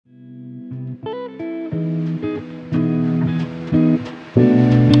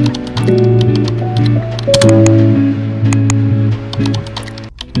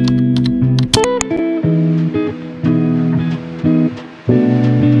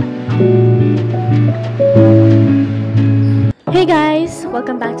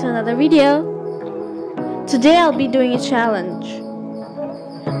welcome back to another video. Today I'll be doing a challenge.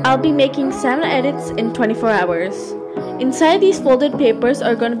 I'll be making 7 edits in 24 hours. Inside these folded papers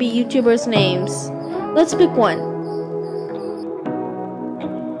are going to be YouTubers' names. Let's pick one.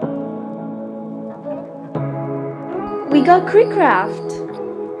 We got Creecraft.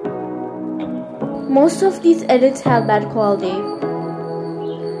 Most of these edits have bad quality.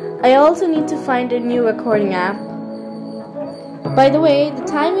 I also need to find a new recording app. By the way, the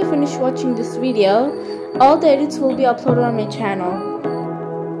time you finish watching this video, all the edits will be uploaded on my channel.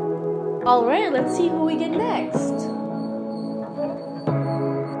 Alright, let's see who we get next.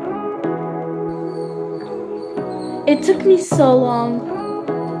 It took me so long.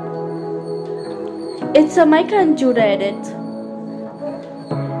 It's a Micah and Judah edit.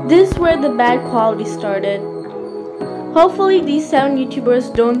 This is where the bad quality started. Hopefully these 7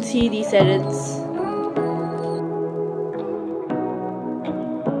 YouTubers don't see these edits.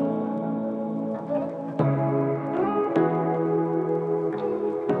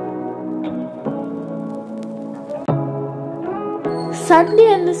 Sadly,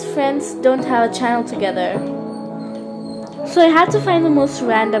 and his friends don't have a channel together, so I had to find the most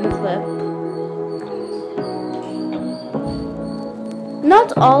random clip.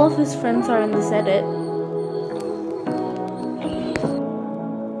 Not all of his friends are in this edit.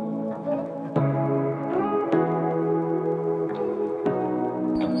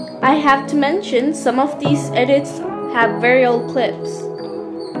 I have to mention some of these edits have very old clips,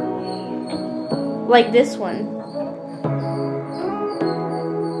 like this one.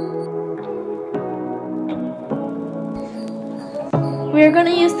 We're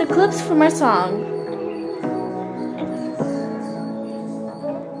gonna use the clips from our song.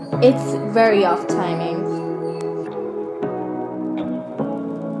 It's very off timing.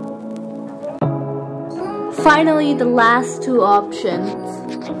 Finally, the last 2 options.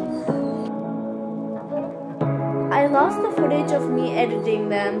 I lost the footage of me editing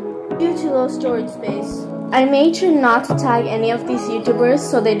them due to low storage space. I made sure not to tag any of these YouTubers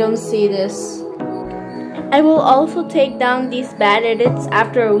so they don't see this. I will also take down these bad edits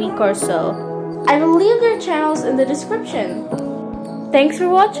after a week or so. I will leave their channels in the description. Thanks for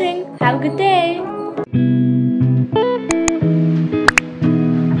watching. Have a good day.